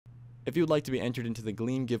If you would like to be entered into the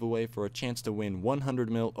Gleam giveaway for a chance to win 100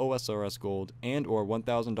 mil OSRS gold and or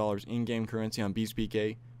 $1,000 in-game currency on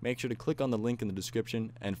BeastPK, make sure to click on the link in the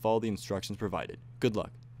description and follow the instructions provided. Good luck.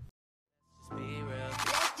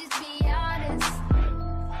 Let's just be honest.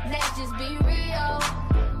 Let's just be real.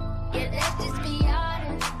 Yeah, let's just be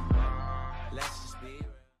honest. Let's just be real.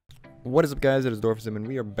 What is up, guys? It is Dorfism, and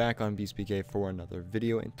we are back on BeastPK for another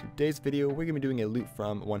video. In today's video, we're going to be doing a loot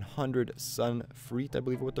from 100 Sunfreet, I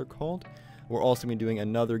believe what they're called. We're also going to be doing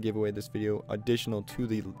another giveaway this video, additional to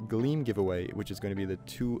the Gleam giveaway, which is going to be the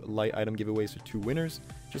 2 light item giveaways for 2 winners.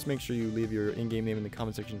 Just make sure you leave your in-game name in the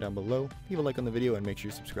comment section down below, leave a like on the video, and make sure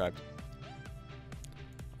you're subscribed.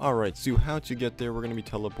 Alright, so how to get there, we're going to be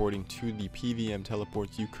teleporting to the PVM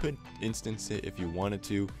teleports. You could instance it if you wanted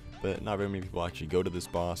to, but not very many people actually go to this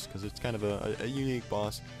boss because it's kind of a unique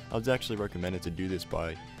boss. I was actually recommended to do this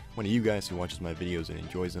by one of you guys who watches my videos and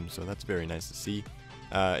enjoys them, so that's very nice to see.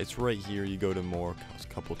 It's right here. You go to more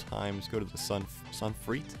a couple times. Go to the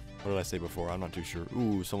Sunfreet. What did I say before? I'm not too sure.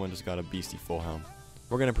 Ooh, someone just got a beastie full helm.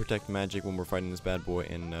 We're going to protect magic when we're fighting this bad boy,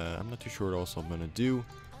 and I'm not too sure what else I'm going to do.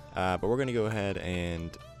 But we're going to go ahead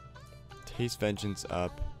and taste vengeance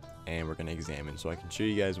up, and we're going to examine so I can show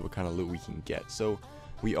you guys what kind of loot we can get. So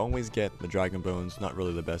we always get the dragon bones, not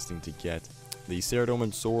really the best thing to get. The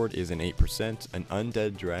Ceradorman sword is an 8%, an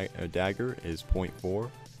undead dagger is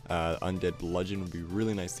 0.4, undead bludgeon would be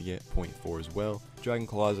really nice to get, 0.4 as well. Dragon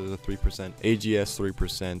claws is a 3%, AGS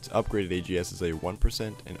 3%, upgraded AGS is a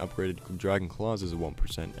 1%, and upgraded dragon claws is a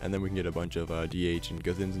 1%, and then we can get a bunch of DH and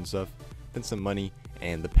Guthins and stuff, then some money,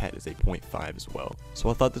 and the pet is a 0.5 as well.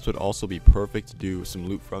 So I thought this would also be perfect to do some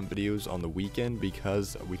loot from videos on the weekend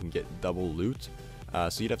because we can get double loot.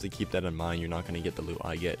 So you'd have to keep that in mind. You're not going to get the loot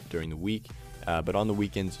I get during the week, but on the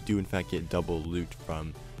weekends you do in fact get double loot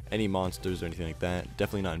from any monsters or anything like that.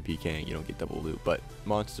 Definitely not in PK, you don't get double loot, but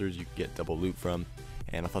monsters you get double loot from,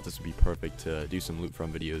 and I thought this would be perfect to do some loot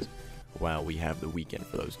from videos while we have the weekend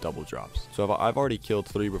for those double drops. So I've already killed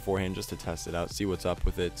 3 beforehand just to test it out, see what's up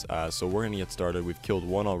with it. So we're going to get started. We've killed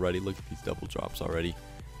 1 already. Look at these double drops already.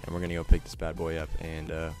 And we're going to go pick this bad boy up, and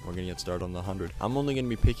we're going to get started on the 100. I'm only going to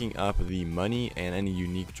be picking up the money and any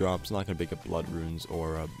unique drops. I'm not going to pick up blood runes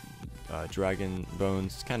or dragon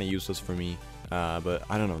bones. It's kind of useless for me, but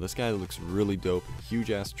I don't know. This guy looks really dope. Huge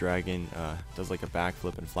ass dragon, does like a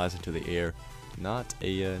backflip and flies into the air. Not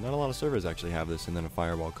a lot of servers actually have this, and then a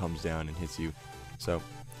fireball comes down and hits you. So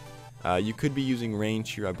you could be using range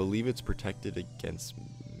here. I believe it's protected against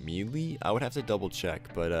melee. I would have to double check,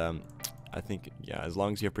 but I think, yeah, as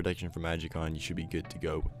long as you have protection from magic on, you should be good to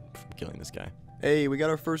go from killing this guy. Hey, we got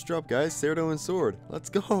our first drop, guys. Ceradorman sword. Let's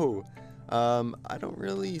go. I don't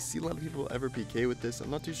really see a lot of people ever PK with this. I'm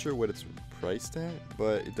not too sure what it's priced at,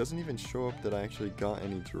 but it doesn't even show up that I actually got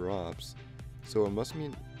any drops. So it must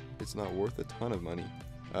mean it's not worth a ton of money.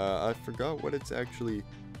 I forgot what it's actually,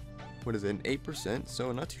 what is it, an 8%?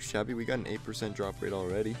 So not too shabby. We got an 8% drop rate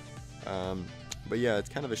already. But yeah, it's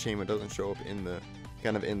kind of a shame it doesn't show up in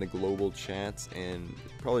the global chats, and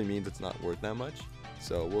probably means it's not worth that much.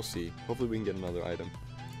 So we'll see. Hopefully we can get another item.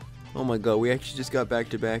 Oh my god, we actually just got back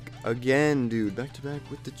to back again, dude. Back to back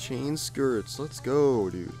with the chain skirts. Let's go,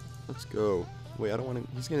 dude. Let's go. Wait, I don't want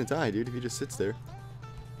to. He's gonna die, dude, if he just sits there.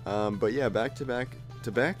 But yeah, back to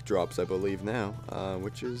back drops, I believe now,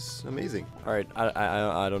 which is amazing. All right,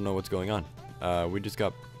 I don't know what's going on. We just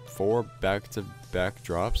got 4 back to back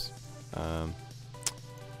drops.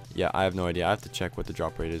 Yeah, I have no idea. I have to check what the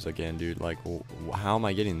drop rate is again, dude. Like, how am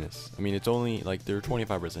I getting this? I mean, it's only, like, they're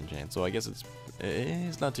 25% chance, so I guess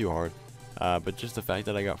it's not too hard. But just the fact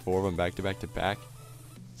that I got 4 of them back to back to back,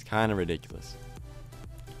 it's kind of ridiculous.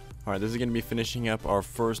 Alright, this is going to be finishing up our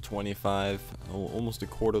first 25, almost a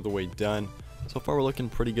quarter of the way done. So far, we're looking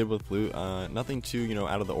pretty good with loot. Nothing too,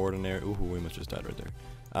 out of the ordinary. Ooh, we almost just died right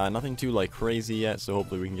there. Nothing too like crazy yet, so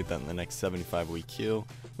hopefully we can get that in the next 75 we kill.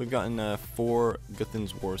 We've gotten 4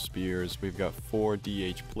 Guthins War Spears, we've got 4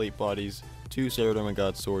 DH Plate Bodies, 2 Ceradorman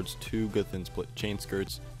God Swords, 2 Guthins Chain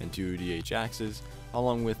Skirts, and 2 DH Axes,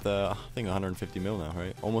 along with I think 150 mil now,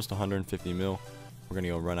 right? Almost 150 mil. We're gonna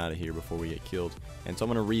go run out of here before we get killed, and so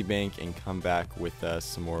I'm gonna rebank and come back with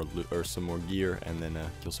some more loot, or some more gear, and then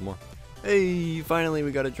kill some more. Hey, finally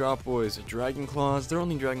we got a drop, boys. Dragon Claws. They're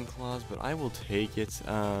only Dragon Claws, but I will take it.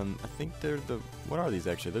 I think they're the, what are these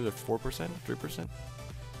actually? They're the 4%? 3%?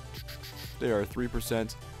 They are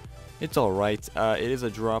 3%. It's alright. It is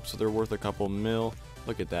a drop, so they're worth a couple mil.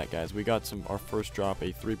 Look at that, guys. We got our first drop,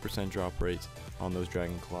 a 3% drop rate on those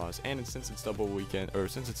Dragon Claws. And since it's double weekend, or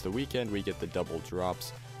since it's the weekend, we get the double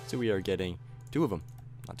drops. So we are getting 2 of them.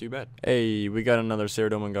 not too bad. Hey, we got another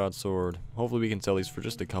Ceradoman God Sword. Hopefully we can sell these for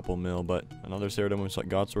just a couple mil, but another Ceradoman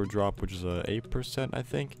God Sword drop, which is a 8%, I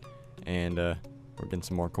think. And we're getting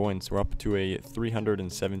some more coins. We're up to a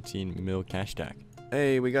 317 mil cash tag.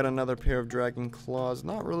 Hey, we got another pair of Dragon Claws.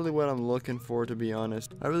 Not really what I'm looking for, to be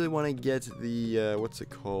honest. I really want to get the, what's it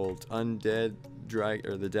called? Undead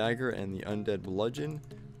the dagger and the undead bludgeon.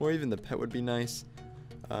 Or even the pet would be nice.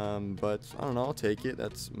 But I don't know, I'll take it.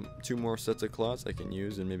 That's 2 more sets of claws I can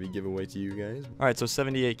use and maybe give away to you guys. Alright, so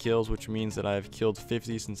 78 kills, which means that I've killed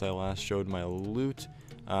 50 since I last showed my loot.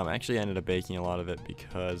 I actually ended up baking a lot of it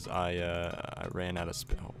because I ran out of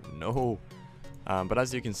oh no. But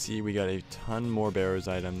as you can see, we got a ton more bearers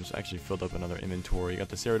items. Actually filled up another inventory. Got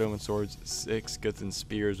the Ceradoman swords, 6 Guthun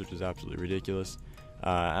spears, which is absolutely ridiculous.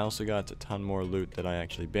 I also got a ton more loot that I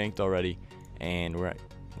actually banked already. And we're at,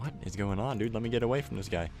 what is going on, dude? Let me get away from this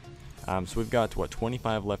guy. So we've got, what,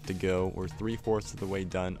 25 left to go. We're 3/4 of the way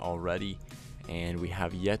done already. And we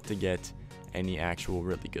have yet to get any actual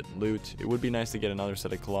really good loot. It would be nice to get another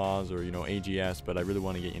set of claws or, you know, AGS, but I really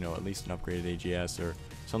want to get, you know, at least an upgraded AGS or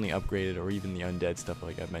something upgraded, or even the undead stuff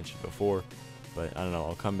like I've mentioned before. But I don't know,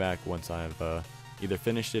 I'll come back once I've either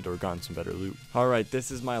finished it or gotten some better loot. Alright,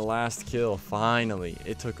 this is my last kill, finally.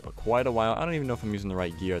 It took quite a while. I don't even know if I'm using the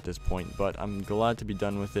right gear at this point, but I'm glad to be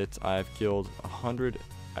done with it. I've killed 100,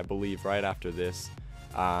 I believe, right after this.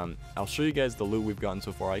 I'll show you guys the loot we've gotten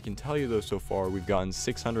so far. I can tell you though, so far we've gotten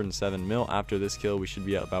 607 mil. After this kill, we should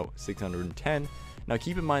be at about 610. Now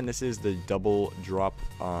keep in mind, this is the double drop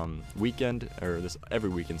weekend, or this every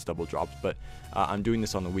weekend's double drops, but I'm doing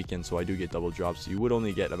this on the weekend, so I do get double drops. So you would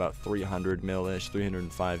only get about 300 mil-ish,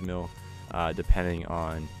 305 mil, depending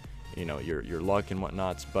on, you know, your luck and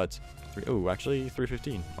whatnots. But actually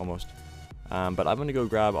 315 almost. But I'm gonna go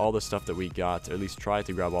grab all the stuff that we got, or at least try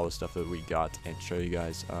to grab all the stuff that we got, and show you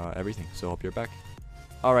guys everything. So hope you're back.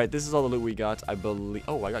 Alright, this is all the loot we got, I believe.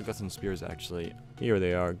 Oh, I got Guthun spears, actually. Here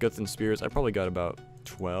they are, Guthun spears. I probably got about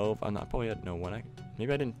 12. I probably had no one.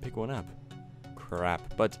 Maybe I didn't pick one up. Crap.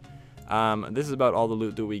 But this is about all the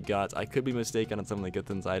loot that we got. I could be mistaken on some of the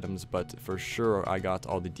Guthun's items, but for sure I got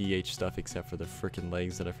all the DH stuff except for the freaking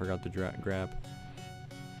legs that I forgot to grab.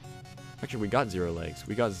 Actually, we got 0 legs.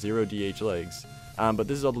 We got 0 DH legs. But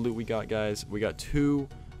this is all the loot we got, guys. We got 2.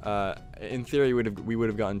 In theory, we would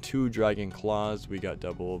have gotten 2 Dragon Claws. We got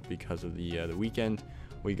double because of the weekend.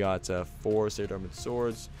 We got 4 Ceradoman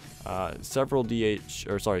swords, several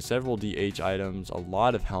DH items, a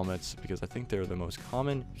lot of helmets because I think they're the most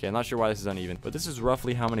common. Okay, I'm not sure why this is uneven, but this is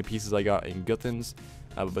roughly how many pieces I got in Guthun's.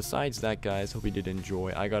 But besides that, guys, hope you did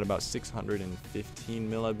enjoy. I got about 615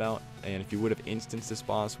 mil about, and if you would have instanced this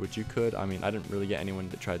boss, which you could, I mean, I didn't really get anyone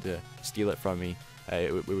that tried to steal it from me.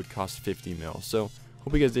 It would cost 50 mil. So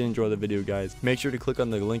hope you guys did enjoy the video, guys. Make sure to click on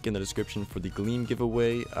the link in the description for the Gleam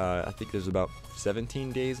giveaway. I think there's about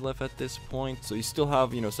 17 days left at this point, so you still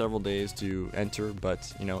have, you know, several days to enter,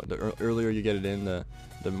 but, you know, the earlier you get it in, the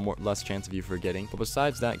less chance of you forgetting. But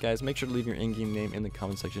besides that, guys, make sure to leave your in-game name in the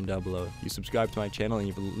comment section down below. You subscribe to my channel and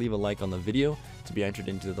you leave a like on the video to be entered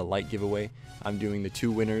into the lite giveaway. I'm doing the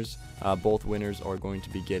 2 winners. Both winners are going to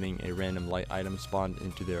be getting a random lite item spawned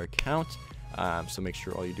into their account. So make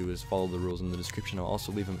sure all you do is follow the rules in the description. I'll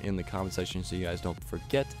also leave them in the comment section so you guys don't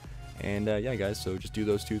forget. And yeah, guys, so just do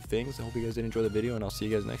those 2 things. I hope you guys did enjoy the video, and I'll see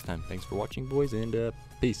you guys next time. Thanks for watching, boys, and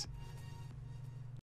peace.